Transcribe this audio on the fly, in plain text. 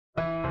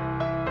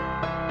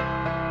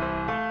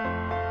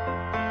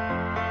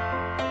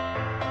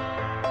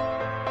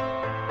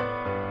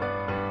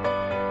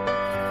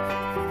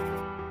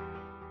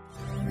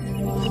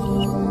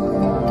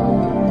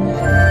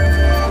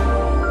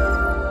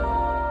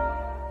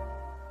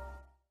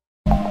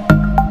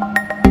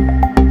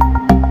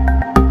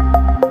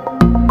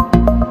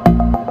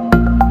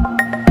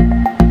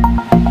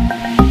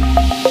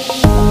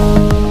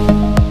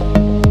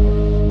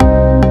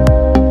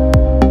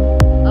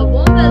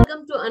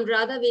on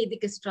Radha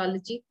Vedic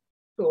Astrology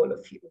to all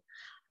of you.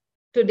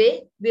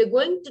 Today, we are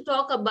going to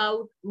talk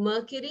about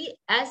Mercury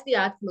as the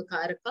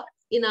Atmakaraka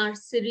in our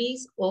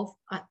series of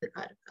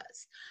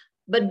Atmakarakas.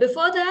 But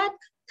before that,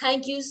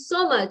 thank you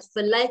so much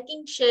for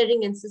liking,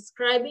 sharing, and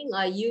subscribing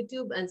our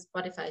YouTube and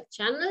Spotify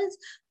channels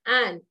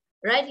and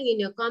writing in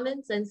your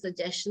comments and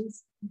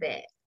suggestions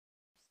there.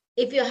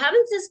 If you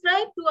haven't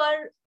subscribed to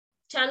our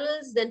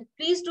channels, then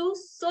please do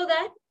so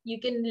that you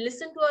can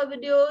listen to our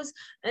videos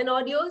and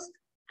audios.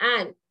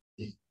 And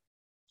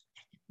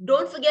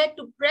don't forget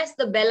to press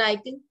the bell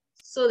icon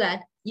so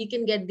that you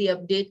can get the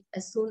update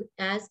as soon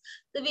as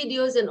the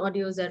videos and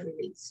audios are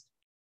released.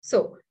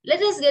 So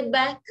let us get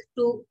back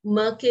to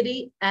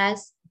Mercury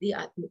as the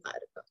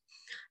Atmakaraka.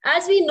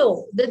 As we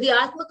know that the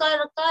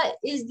Atmakaraka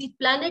is the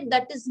planet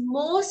that is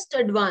most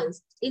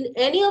advanced in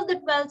any of the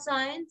 12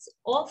 signs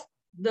of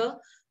the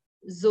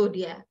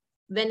zodiac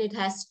when it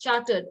has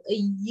charted a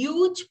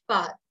huge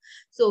path.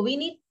 So we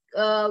need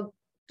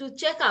to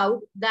check out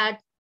that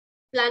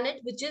planet,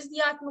 which is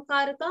the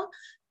Atmakaraka,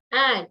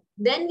 and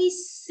then we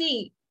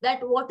see that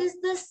what is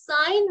the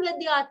sign where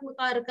the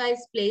Atmakaraka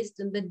is placed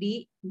in the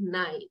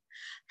D9.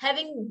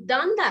 Having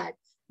done that,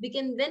 we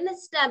can then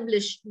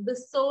establish the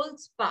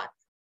soul's path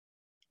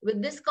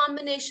with this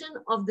combination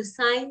of the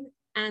sign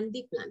and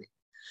the planet.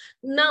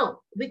 Now,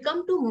 we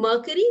come to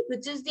Mercury,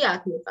 which is the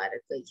Atmakaraka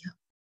here.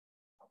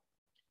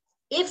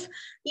 If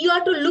you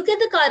are to look at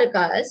the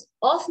Karakas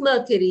of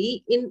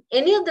Mercury in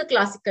any of the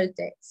classical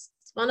texts,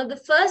 one of the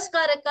first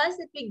Karakas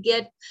that we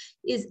get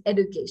is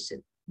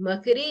education.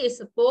 Mercury is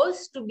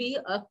supposed to be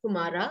a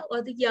Kumara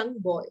or the young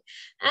boy.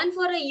 And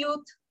for a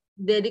youth,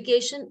 the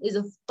education is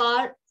of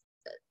far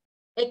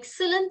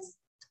excellence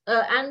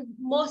and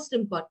most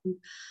important.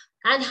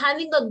 And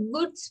having a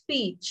good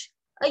speech,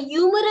 a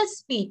humorous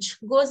speech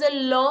goes a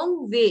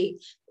long way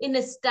in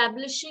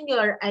establishing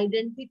your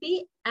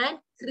identity and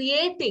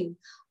creating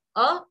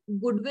a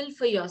goodwill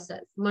for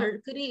yourself.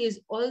 Mercury is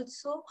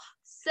also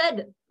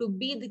said to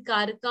be the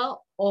Karaka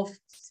of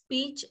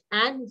speech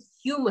and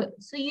humor.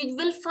 So you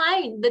will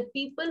find that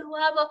people who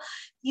have a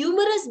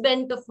humorous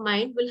bent of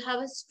mind will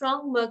have a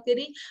strong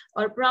Mercury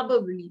or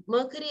probably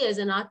Mercury as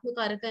an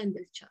Atmakaraka in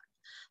their chart.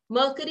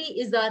 Mercury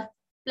is our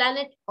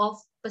planet of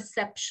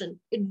perception.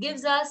 It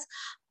gives us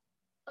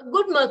a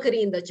good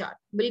Mercury in the chart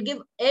will give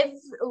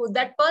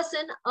that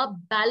person a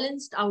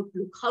balanced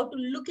outlook, how to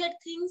look at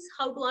things,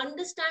 how to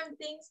understand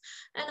things,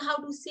 and how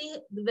to see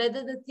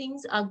whether the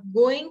things are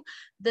going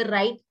the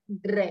right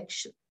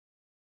direction.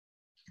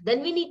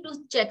 Then we need to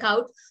check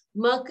out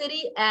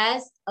Mercury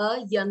as a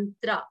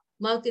yantra.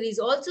 Mercury is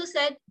also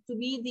said to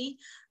be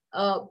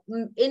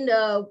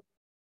the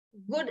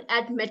good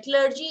at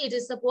metallurgy. It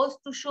is supposed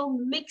to show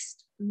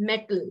mixed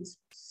metals.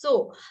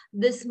 So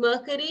this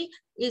Mercury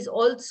is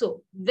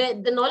also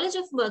the knowledge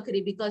of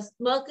Mercury, because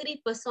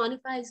Mercury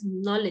personifies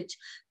knowledge.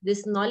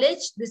 This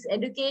knowledge, this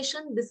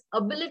education, this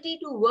ability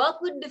to work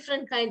with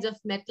different kinds of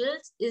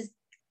metals is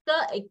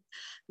the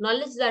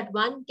knowledge that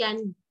one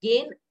can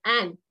gain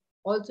and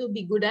also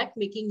be good at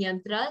making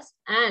yantras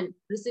and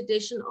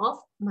recitation of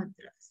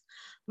mantras.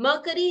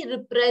 Mercury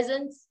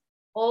represents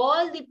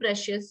all the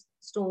precious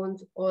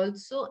stones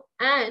also,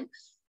 and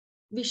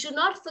we should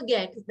not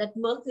forget that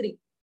Mercury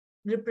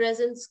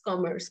represents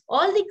commerce.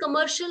 All the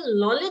commercial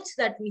knowledge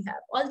that we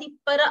have, all the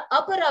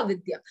apara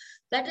vidya,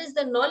 that is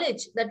the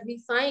knowledge that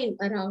we find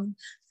around,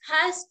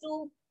 has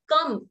to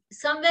come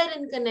somewhere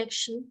in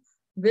connection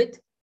with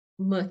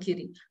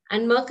Mercury.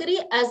 And Mercury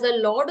as the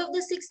lord of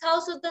the 6th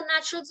house of the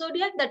natural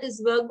zodiac, that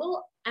is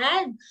Virgo,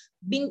 and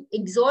being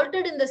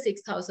exalted in the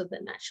 6th house of the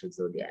natural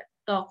zodiac,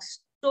 talks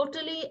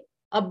totally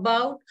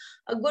about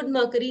a good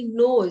Mercury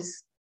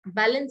knows,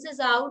 balances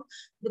out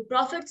the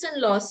profits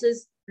and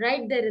losses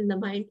right there in the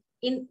mind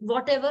in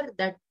whatever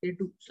that they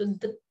do. So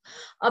the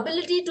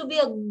ability to be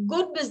a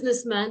good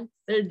businessman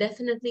will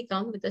definitely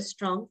come with a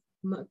strong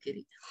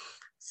Mercury.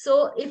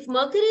 So if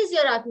Mercury is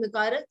your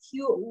Atmakarak,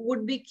 you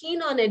would be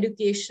keen on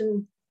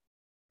education,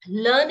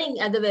 learning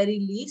at the very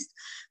least,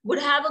 would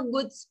have a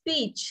good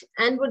speech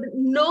and would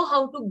know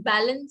how to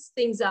balance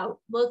things out.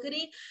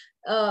 Mercury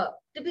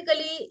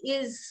typically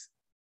is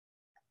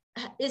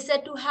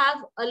said to have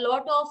a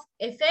lot of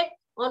effect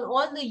on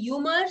all the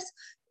humors.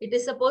 It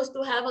is supposed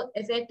to have an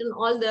effect on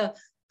all the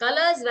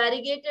colors,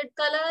 variegated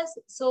colors.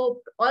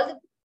 So all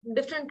the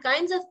different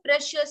kinds of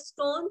precious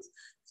stones.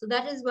 So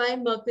that is why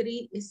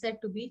Mercury is said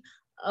to be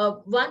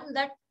one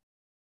that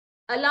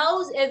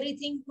allows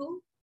everything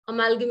to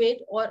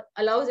amalgamate or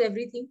allows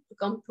everything to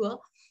come to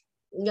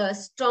a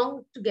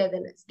strong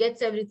togetherness,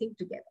 gets everything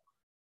together.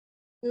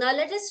 Now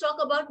let us talk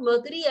about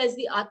Mercury as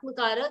the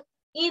Atmakara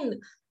in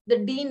the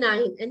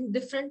D9 and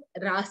different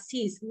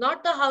rasis,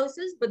 not the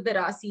houses, but the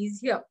rasis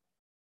here.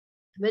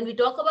 When we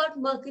talk about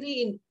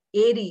Mercury in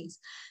Aries,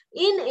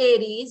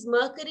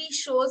 Mercury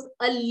shows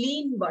a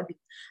lean body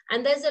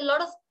and there's a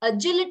lot of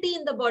agility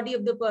in the body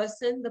of the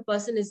person. The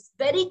person is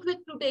very quick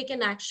to take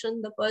an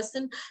action. The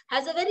person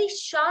has a very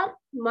sharp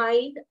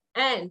mind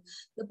and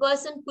the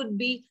person could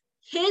be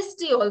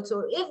hasty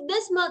also. If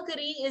this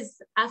Mercury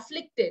is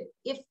afflicted,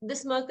 if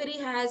this Mercury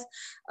has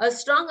a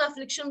strong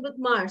affliction with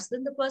Mars,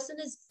 then the person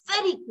is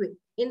very quick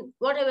in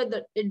whatever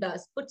that it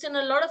does, puts in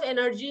a lot of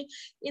energy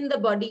in the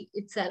body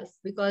itself,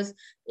 because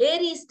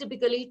Aries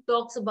typically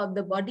talks about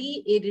the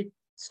body, it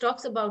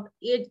talks about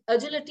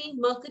agility.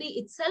 Mercury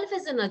itself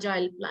is an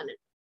agile planet,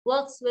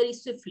 works very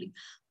swiftly.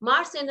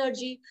 Mars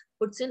energy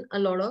puts in a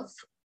lot of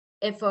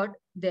effort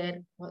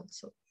there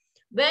also.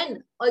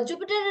 When a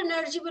Jupiter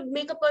energy would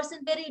make a person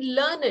very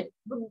learned,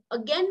 would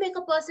again make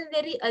a person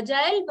very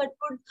agile, but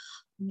would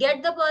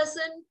get the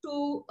person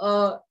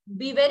to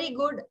be very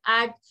good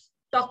at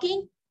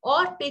talking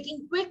or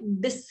taking quick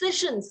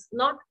decisions,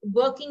 not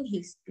working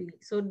hastily.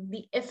 So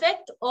the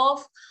effect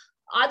of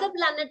other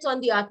planets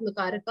on the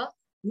Atmakaraka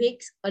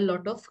makes a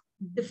lot of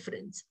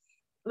difference.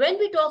 When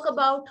we talk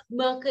about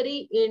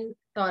Mercury in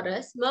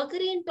Taurus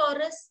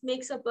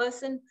makes a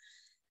person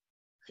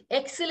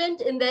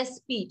excellent in their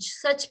speech.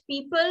 Such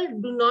people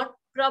do not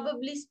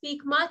probably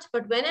speak much,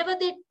 but whenever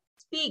they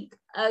speak,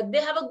 they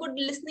have a good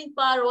listening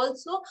power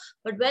also,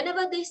 but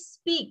whenever they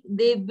speak,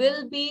 they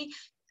will be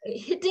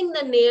hitting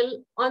the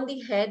nail on the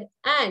head.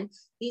 And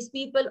these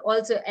people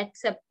also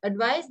accept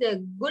advice. They're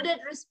good at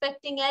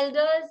respecting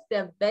elders.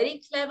 They're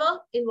very clever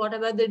in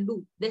whatever they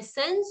do. Their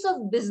sense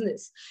of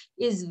business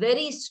is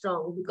very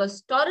strong,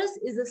 because Taurus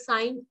is a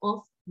sign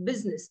of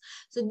business.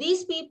 So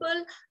these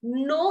people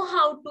know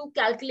how to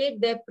calculate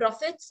their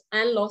profits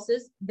and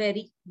losses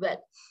very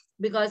well.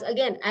 Because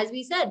again, as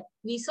we said,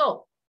 we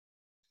saw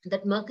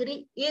that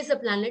Mercury is a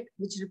planet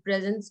which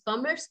represents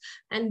commerce,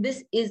 and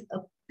this is a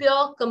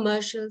pure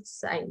commercial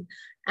sign.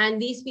 And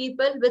these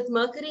people with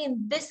Mercury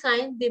in this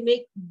sign, they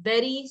make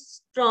very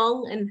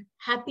strong and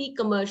happy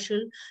commercial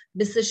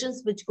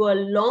decisions, which go a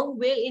long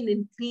way in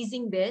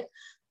increasing their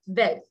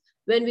wealth.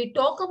 When we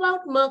talk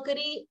about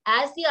Mercury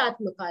as the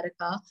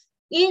Atmakaraka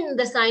in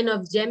the sign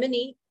of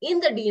Gemini,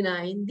 in the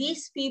D9,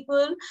 these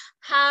people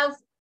have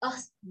a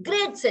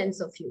great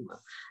sense of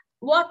humor.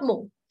 What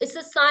more? It's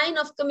a sign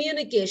of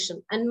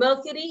communication, and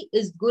Mercury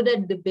is good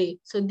at debate.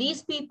 So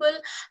these people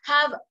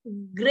have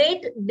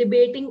great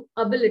debating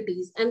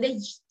abilities, and they're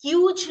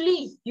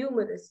hugely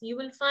humorous. You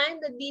will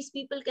find that these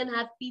people can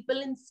have people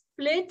in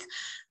splits.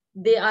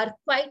 They are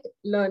quite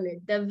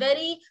learned. They're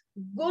very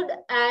good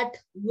at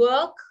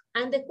work,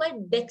 and they're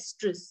quite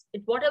dexterous.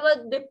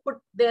 Whatever they put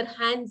their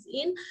hands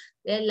in,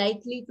 they're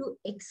likely to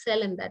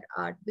excel in that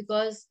art,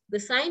 because the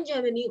sign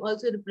Gemini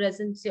also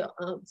represents your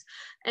arms,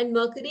 and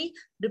Mercury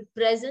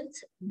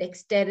represents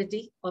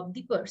dexterity of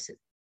the person.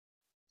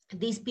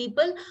 These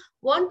people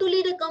want to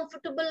lead a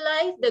comfortable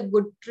life. They're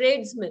good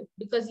tradesmen,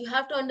 because you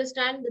have to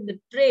understand that the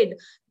trade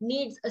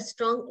needs a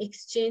strong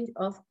exchange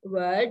of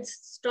words,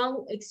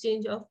 strong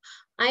exchange of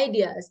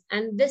ideas.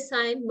 And this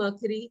sign,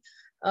 Mercury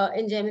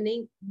in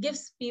Gemini,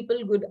 gives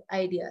people good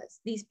ideas.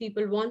 These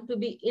people want to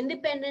be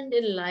independent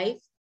in life,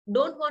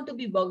 don't want to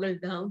be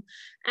boggled down.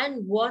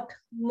 And what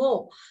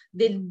more,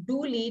 they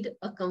do lead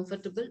a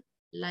comfortable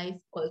life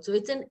also.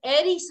 It's an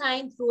airy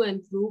sign through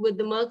and through, with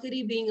the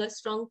Mercury being a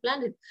strong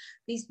planet.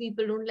 These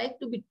people don't like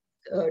to be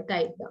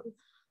tied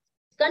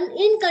down.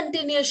 In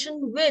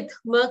continuation with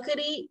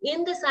Mercury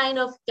in the sign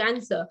of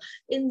Cancer,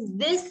 in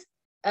this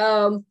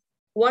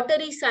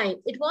watery sign,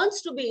 it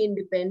wants to be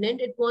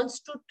independent, it wants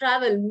to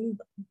travel.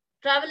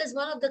 Travel is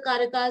one of the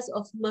karakas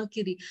of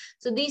Mercury.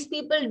 So these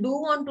people do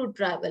want to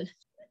travel.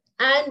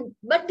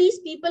 But these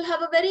people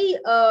have a very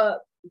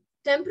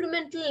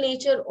temperamental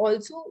nature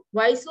also.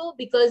 Why so?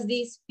 Because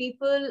these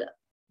people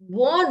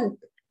want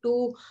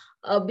to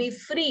be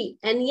free,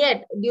 and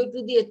yet due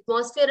to the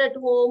atmosphere at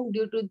home,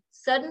 due to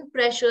sudden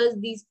pressures,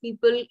 these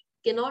people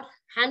cannot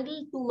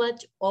handle too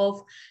much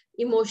of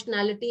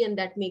emotionality, and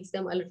that makes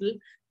them a little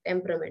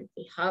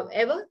temperamental.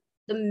 However,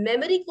 the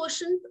memory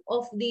quotient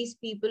of these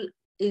people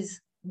is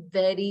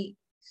very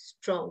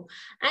strong,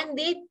 and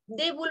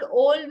they will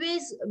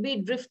always be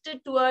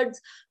drifted towards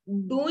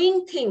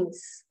doing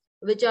things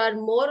which are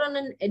more on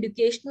an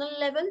educational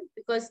level,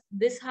 because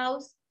this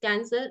house,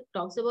 Cancer,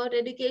 talks about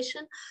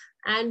education,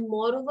 and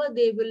moreover,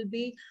 they will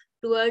be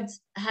towards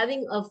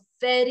having a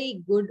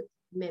very good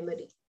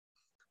memory.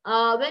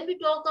 When we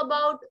talk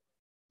about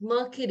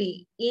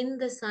Mercury in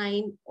the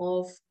sign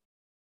of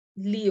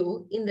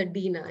Leo in the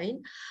D9,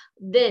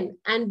 then,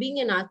 and being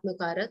an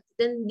Atmakarak,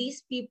 then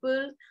these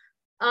people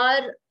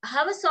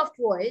have a soft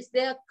voice,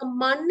 they are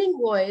commanding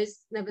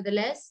voice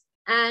nevertheless,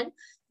 and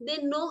they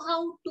know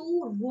how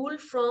to rule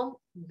from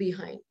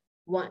behind.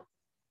 One.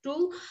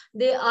 Two,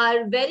 they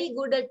are very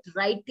good at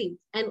writing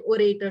and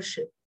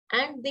oratorship,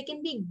 and they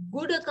can be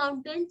good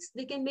accountants.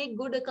 They can make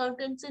good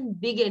accountants in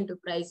big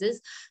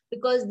enterprises,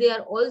 because they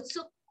are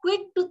also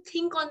quick to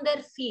think on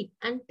their feet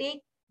and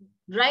take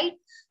right,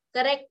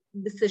 correct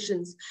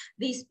decisions.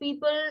 These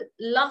people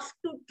love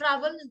to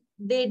travel.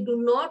 They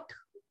do not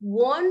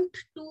want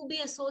to be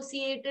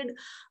associated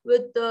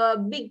with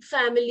big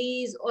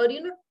families, or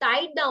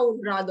tied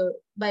down rather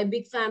by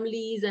big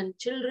families and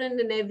children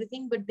and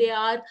everything, but they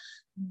are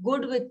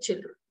good with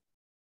children.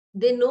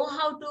 They know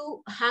how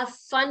to have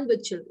fun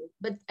with children,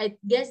 but I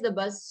guess the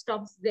bus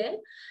stops there.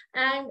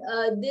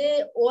 And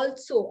they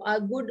also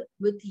are good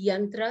with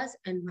yantras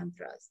and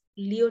mantras.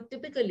 Leo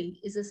typically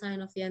is a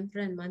sign of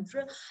yantra and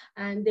mantra,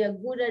 and they are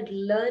good at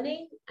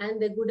learning and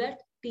they're good at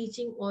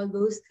teaching all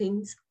those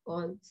things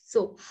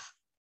also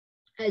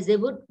as they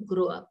would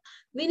grow up.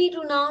 We need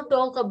to now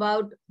talk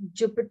about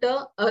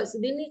Jupiter. So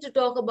we need to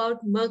talk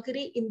about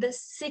Mercury in the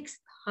sixth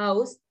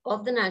house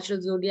of the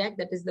natural zodiac,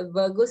 that is the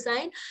Virgo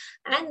sign.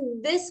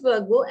 And this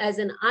Virgo as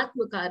an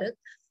Atmakarak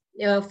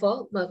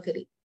for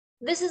Mercury.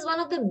 This is one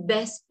of the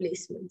best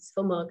placements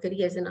for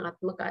Mercury as an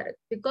Atmakarak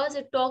because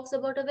it talks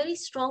about a very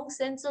strong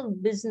sense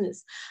of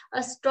business,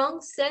 a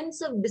strong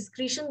sense of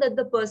discretion that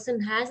the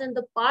person has and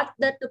the path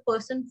that the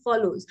person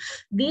follows.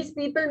 These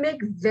people make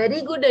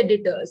very good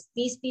editors.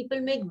 These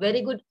people make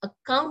very good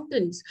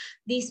accountants.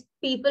 These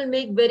people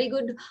make very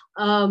good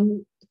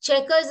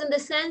checkers in the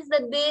sense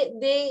that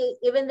they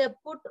even they're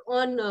put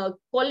on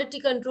quality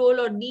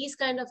control or these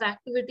kind of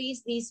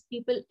activities. These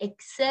people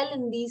excel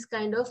in these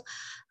kind of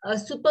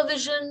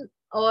supervision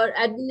or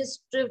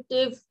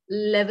administrative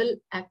level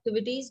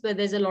activities where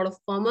there's a lot of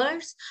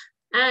commerce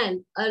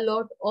and a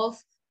lot of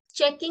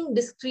checking,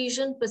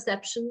 discretion,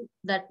 perception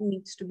that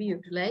needs to be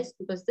utilized,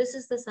 because this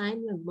is the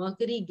sign where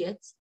Mercury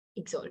gets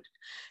exalted.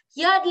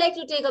 Here I'd like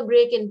to take a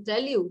break and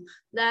tell you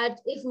that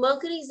if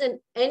Mercury is in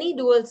any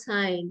dual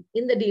sign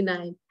in the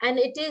D9 and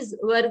it is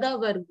Varga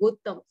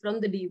Vargottam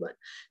from the D1,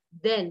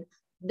 then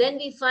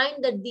we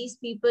find that these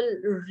people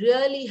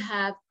really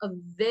have a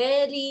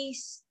very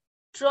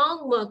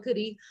strong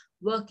Mercury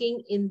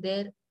working in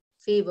their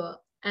favor.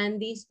 And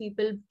these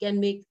people can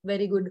make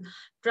very good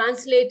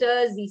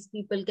translators. These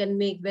people can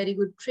make very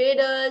good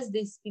traders.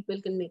 These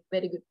people can make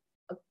very good,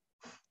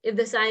 if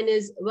the sign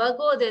is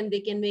Virgo, then they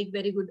can make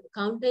very good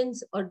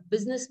accountants or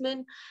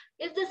businessmen.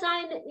 If the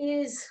sign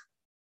is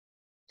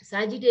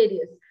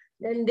Sagittarius,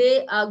 then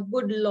they are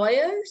good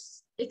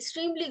lawyers,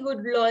 extremely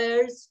good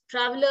lawyers,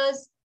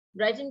 travelers,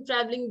 writing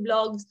traveling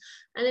blogs.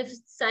 And if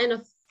it's sign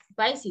of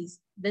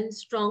Pisces, then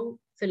strong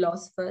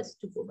philosophers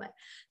to go by.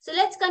 So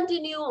let's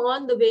continue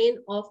on the vein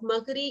of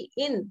Mercury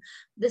in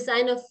the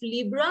sign of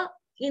Libra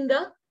in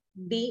the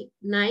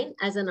D9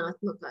 as an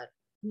Atmakar.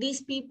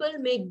 These people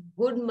make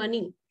good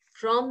money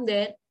from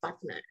their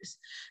partners.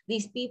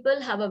 These people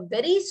have a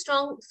very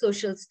strong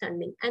social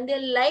standing and they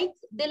like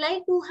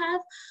to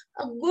have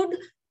a good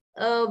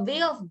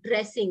way of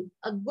dressing,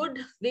 a good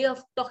way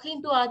of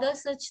talking to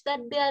others such that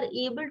they are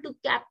able to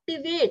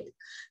captivate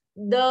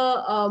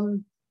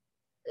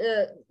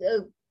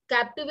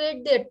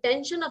captivate the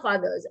attention of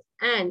others.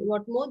 And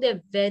what more,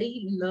 they're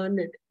very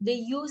learned. They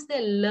use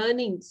their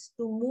learnings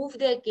to move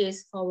their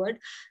case forward,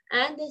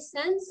 and their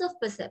sense of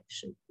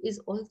perception is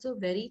also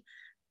very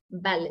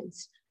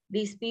balanced.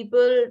 These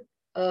people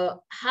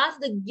have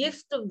the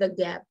gift of the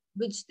gap,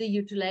 which they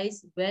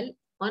utilize well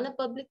on a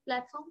public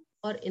platform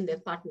or in their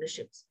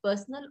partnerships,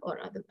 personal or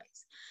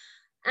otherwise.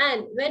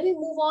 And when we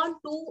move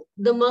on to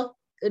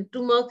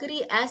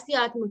Mercury as the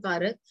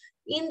Atmakarak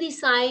in the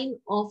sign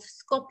of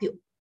Scorpio,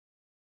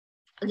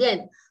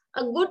 again,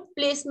 a good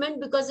placement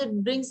because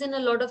it brings in a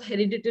lot of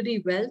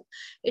hereditary wealth.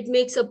 It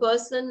makes a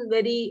person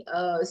very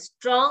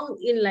strong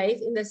in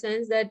life in the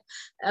sense that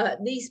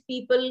these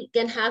people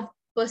can have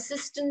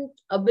persistent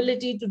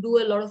ability to do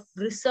a lot of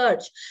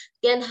research,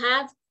 can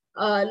have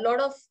a lot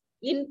of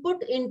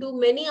input into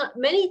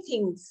many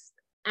things.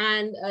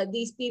 And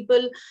these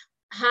people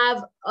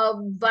have a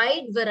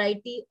wide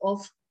variety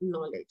of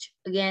knowledge.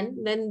 Again,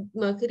 when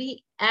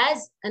Mercury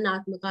as an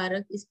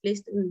Atmakarak is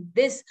placed in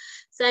this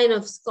sign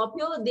of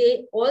Scorpio,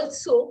 they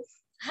also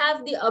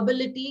have the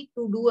ability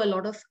to do a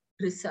lot of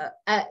research,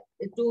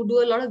 to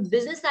do a lot of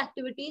business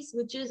activities,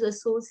 which is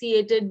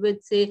associated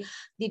with, say,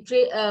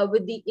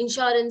 with the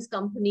insurance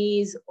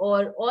companies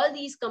or all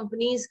these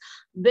companies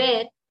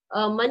where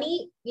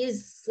money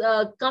is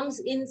comes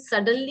in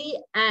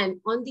suddenly and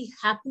on the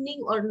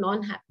happening or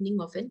non-happening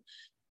of an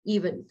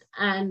event.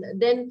 And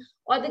then,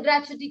 or the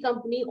gratuity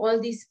company, all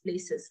these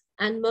places.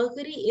 And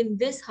Mercury in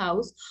this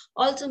house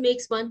also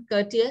makes one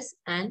courteous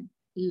and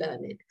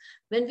learned.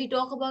 When we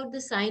talk about the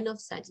sign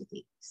of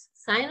Sagittarius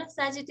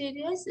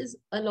is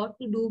a lot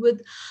to do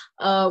with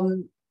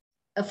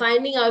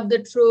finding out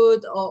the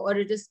truth, or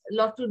it is a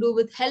lot to do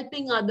with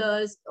helping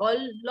others, or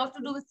a lot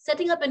to do with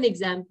setting up an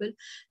example.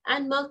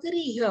 And Mercury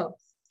here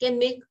can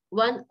make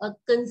one a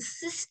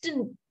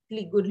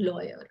consistently good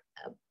lawyer.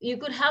 You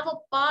could have a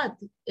path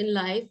in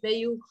life where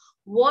you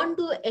want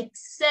to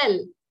excel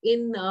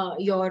in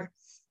your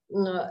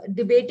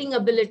debating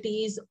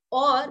abilities,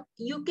 or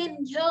you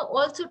can here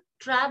also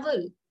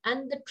travel.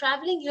 And the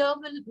traveling here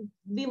will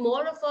be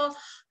more of a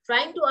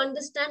trying to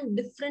understand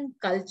different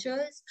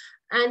cultures.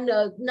 And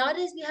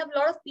nowadays we have a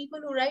lot of people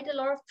who write a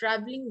lot of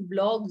traveling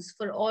blogs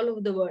for all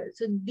over the world.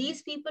 So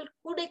these people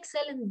could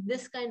excel in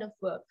this kind of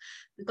work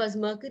because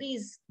Mercury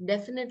is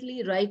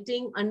definitely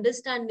writing,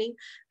 understanding,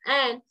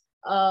 and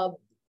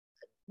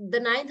the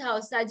ninth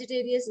house,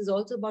 Sagittarius, is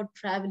also about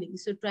traveling.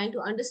 So trying to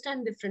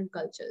understand different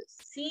cultures,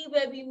 see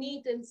where we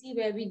meet and see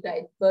where we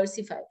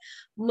diversify.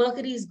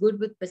 Mercury is good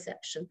with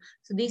perception.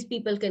 So these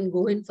people can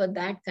go in for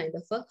that kind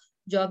of a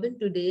job in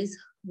today's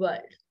world.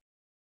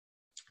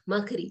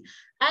 Mercury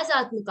as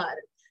Atmakarak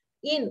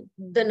in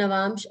the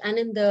Navamsh and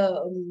in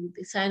the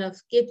sign of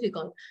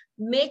Capricorn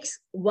makes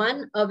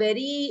one a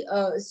very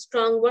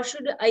strong, what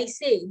should I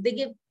say?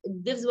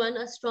 Gives one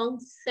a strong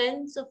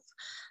sense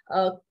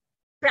of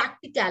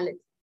practicality.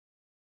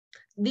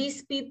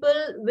 These people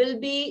will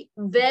be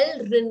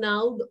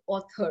well-renowned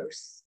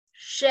authors,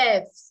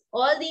 chefs,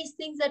 all these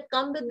things that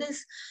come with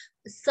this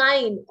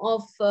sign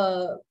of,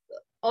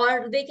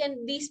 or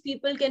these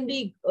people can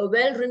be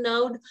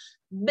well-renowned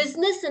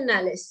business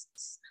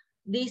analysts.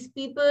 These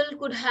people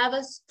could have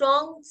a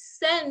strong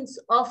sense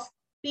of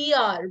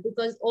PR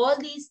because all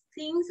these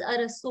things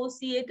are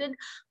associated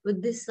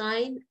with the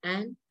sign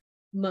and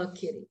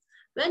Mercury.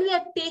 When we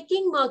are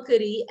taking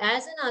Mercury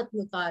as an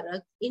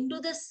Atmakarak into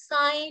the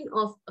sign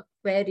of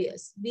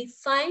Aquarius, we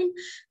find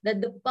that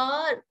the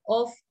power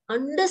of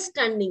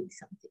understanding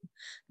something,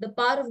 the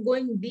power of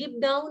going deep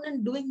down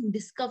and doing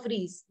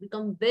discoveries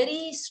become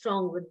very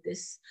strong with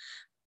this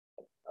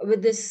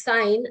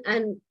sign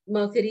and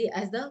Mercury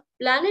as the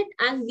planet.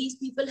 And these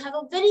people have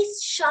a very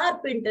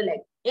sharp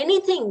intellect.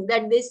 Anything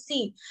that they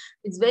see,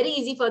 it's very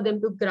easy for them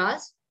to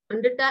grasp,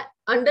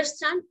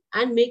 understand,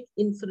 and make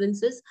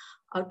inferences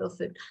out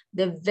of it.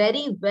 They're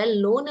very well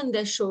known in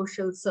their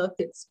social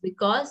circuits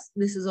because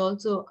this is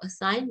also a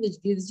sign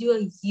which gives you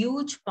a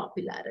huge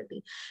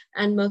popularity.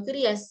 And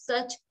Mercury as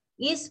such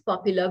is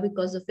popular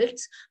because of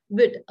its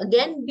wit.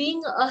 Again,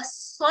 being a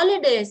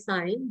solid air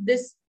sign,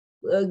 this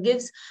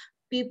gives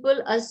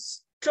people a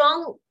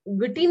strong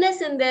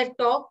wittiness in their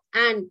talk,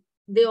 and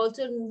they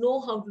also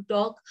know how to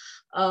talk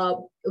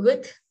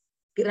with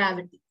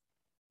gravity.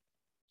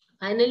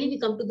 Finally, we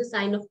come to the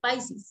sign of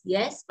Pisces.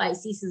 Yes,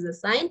 Pisces is a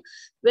sign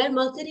where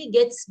Mercury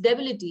gets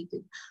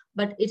debilitated,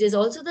 but it is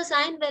also the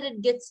sign where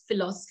it gets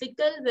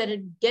philosophical, where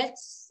it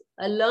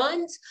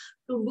learns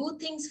to do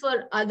things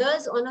for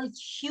others on a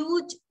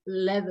huge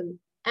level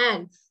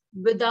and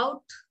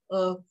without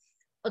a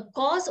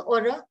cause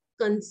or a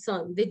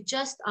concern. They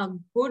just are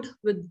good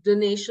with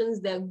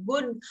donations. They're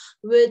good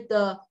with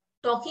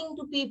talking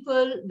to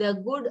people. They're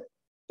good.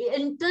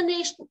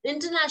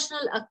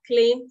 International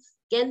acclaim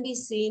can be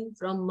seen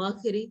from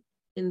Mercury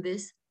in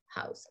this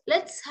house.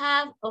 Let's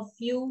have a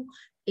few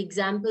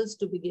examples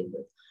to begin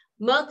with.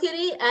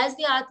 Mercury as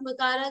the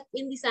Atmakarak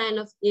in the sign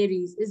of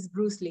Aries is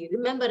Bruce Lee.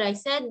 Remember, I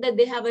said that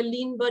they have a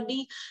lean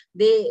body.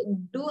 They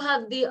do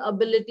have the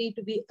ability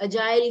to be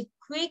agile,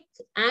 quick,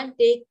 and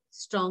take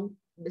strong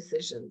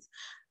decisions.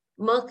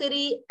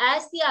 Mercury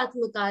as the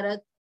Atmakarak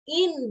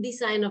in the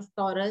sign of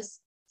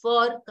Taurus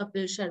for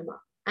Kapil Sharma.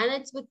 And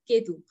it's with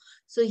Ketu.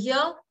 So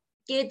here,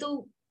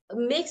 Ketu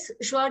makes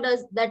sure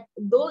that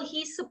though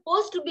he's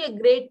supposed to be a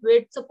great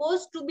wit,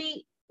 supposed to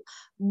be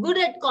good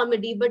at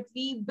comedy, but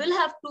we will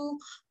have to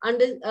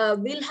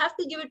we'll have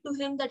to give it to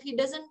him that he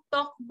doesn't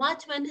talk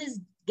much when his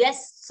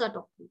guests are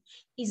talking.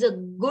 He's a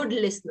good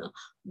listener,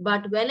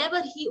 but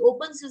whenever he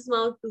opens his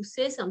mouth to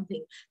say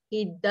something,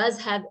 he does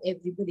have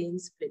everybody in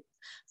split.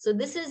 So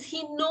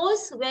he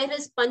knows where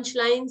his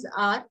punchlines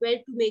are, where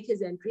to make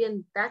his entry,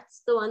 and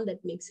that's the one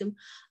that makes him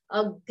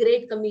a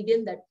great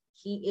comedian that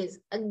he is.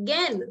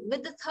 Again,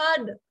 with the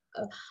third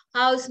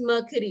house,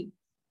 Mercury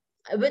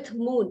with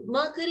Moon.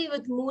 Mercury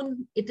with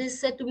Moon, it is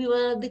said to be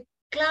one of the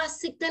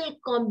classical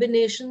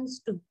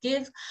combinations to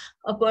give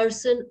a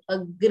person a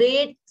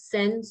great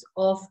sense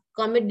of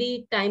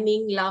comedy,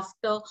 timing,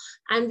 laughter,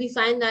 and we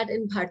find that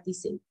in Bharti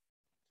Singh.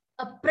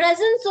 A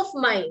presence of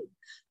mind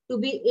to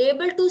be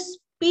able to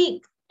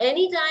speak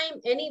anytime,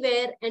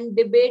 anywhere, and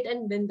debate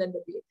and win the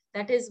debate.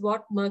 That is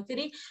what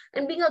Mercury,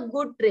 and being a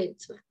good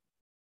tradesman.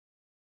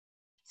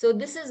 So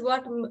this is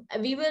what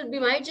we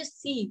might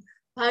just see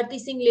Bharti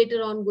Singh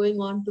later on going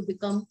on to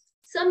become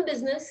some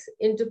business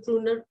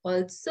entrepreneur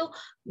also,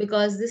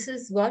 because this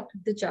is what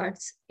the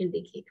charts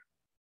indicate.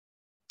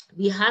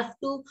 We have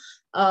to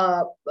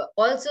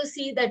also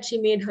see that she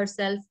made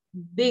herself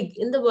big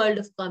in the world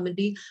of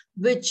comedy,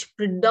 which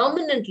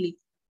predominantly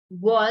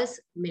was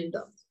male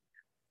dominated.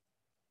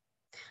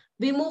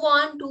 We move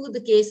on to the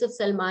case of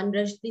Salman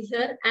Rushdie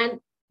here. And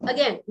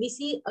again, we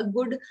see a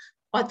good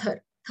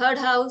author. Third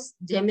house,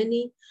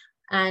 Gemini,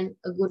 and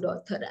a good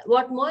author.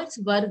 What more? It's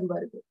Varg.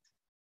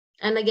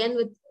 And again,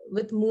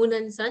 with Moon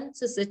and Sun,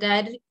 so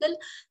satirical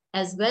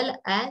as well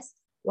as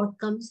what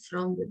comes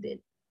from within.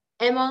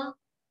 Emma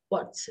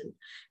Watson.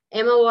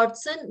 Emma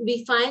Watson,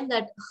 we find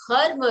that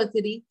her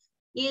Mercury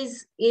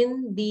is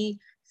in the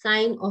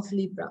sign of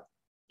Libra.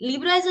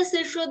 Libra is a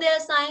Sirshodaya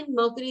sign.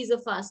 Mercury is a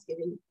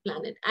fast-giving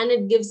planet, and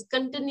it gives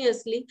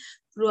continuously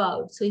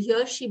throughout. So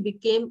here she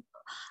became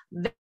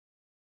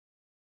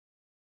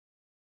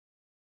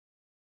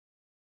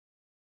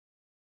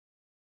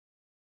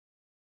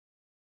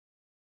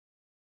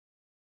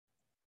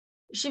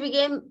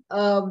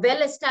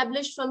well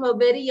established from a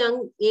very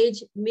young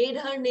age, made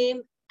her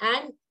name,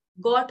 and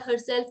got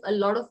herself a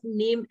lot of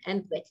name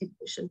and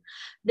recognition,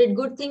 did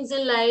good things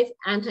in life,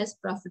 and has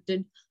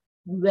profited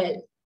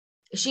well.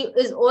 She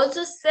is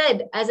also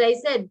said, as I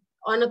said,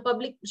 on a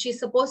public, she's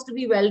supposed to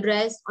be well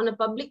dressed on a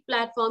public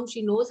platform.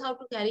 She knows how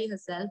to carry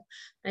herself,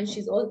 and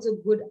she's also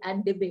good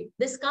at debate.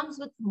 This comes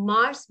with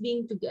Mars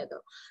being together.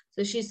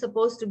 So she's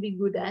supposed to be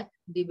good at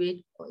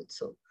debate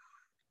also.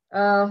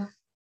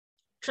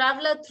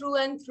 Traveler through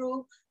and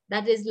through,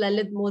 that is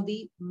Lalit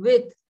Modi,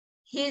 with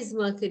his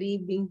Mercury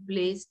being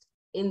placed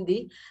in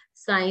the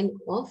sign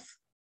of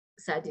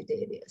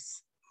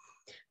Sagittarius.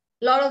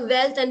 A lot of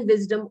wealth and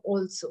wisdom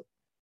also.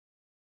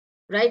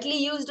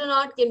 Rightly used or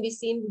not, can be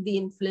seen with the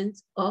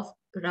influence of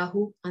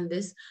Rahu on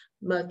this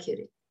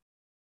Mercury.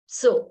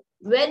 So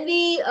when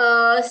we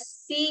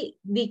see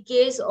the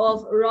case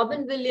of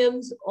Robin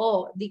Williams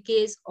or the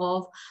case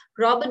of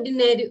Robert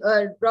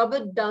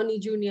Downey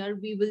Jr.,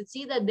 we will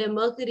see that their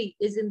Mercury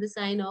is in the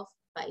sign of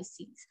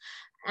Pisces.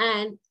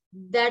 And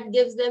that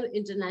gives them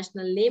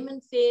international name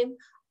and fame.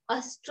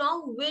 A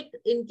strong wit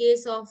in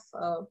case of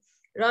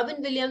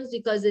Robin Williams,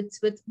 because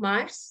it's with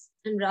Mars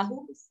and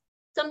Rahu.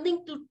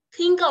 Something to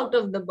think out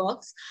of the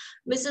box.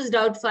 Mrs.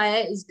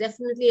 Doubtfire is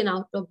definitely an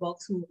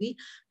out-of-box movie.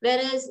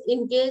 Whereas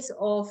in case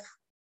of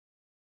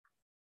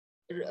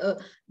the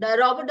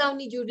Robert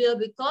Downey Jr.,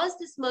 because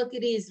this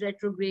Mercury is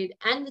retrograde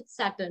and with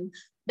Saturn,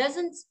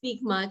 doesn't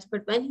speak much,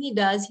 but when he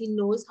does, he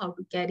knows how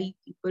to carry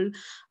people,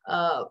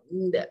 how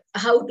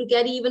to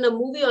carry even a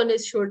movie on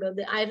his shoulder.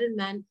 The Iron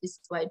Man is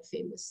quite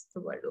famous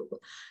the world over.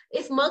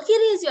 If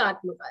Mercury is your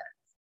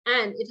Atmakaraka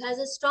and it has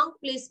a strong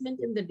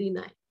placement in the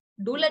D9,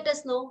 do let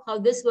us know how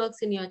this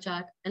works in your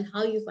chart and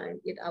how you find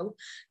it out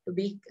to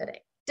be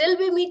correct. Till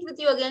we meet with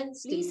you again,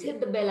 please hit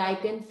the bell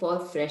icon for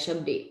fresh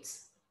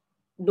updates.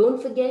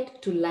 Don't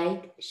forget to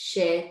like,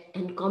 share,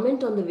 and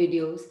comment on the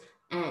videos,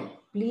 and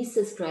please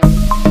subscribe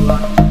to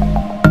our channel.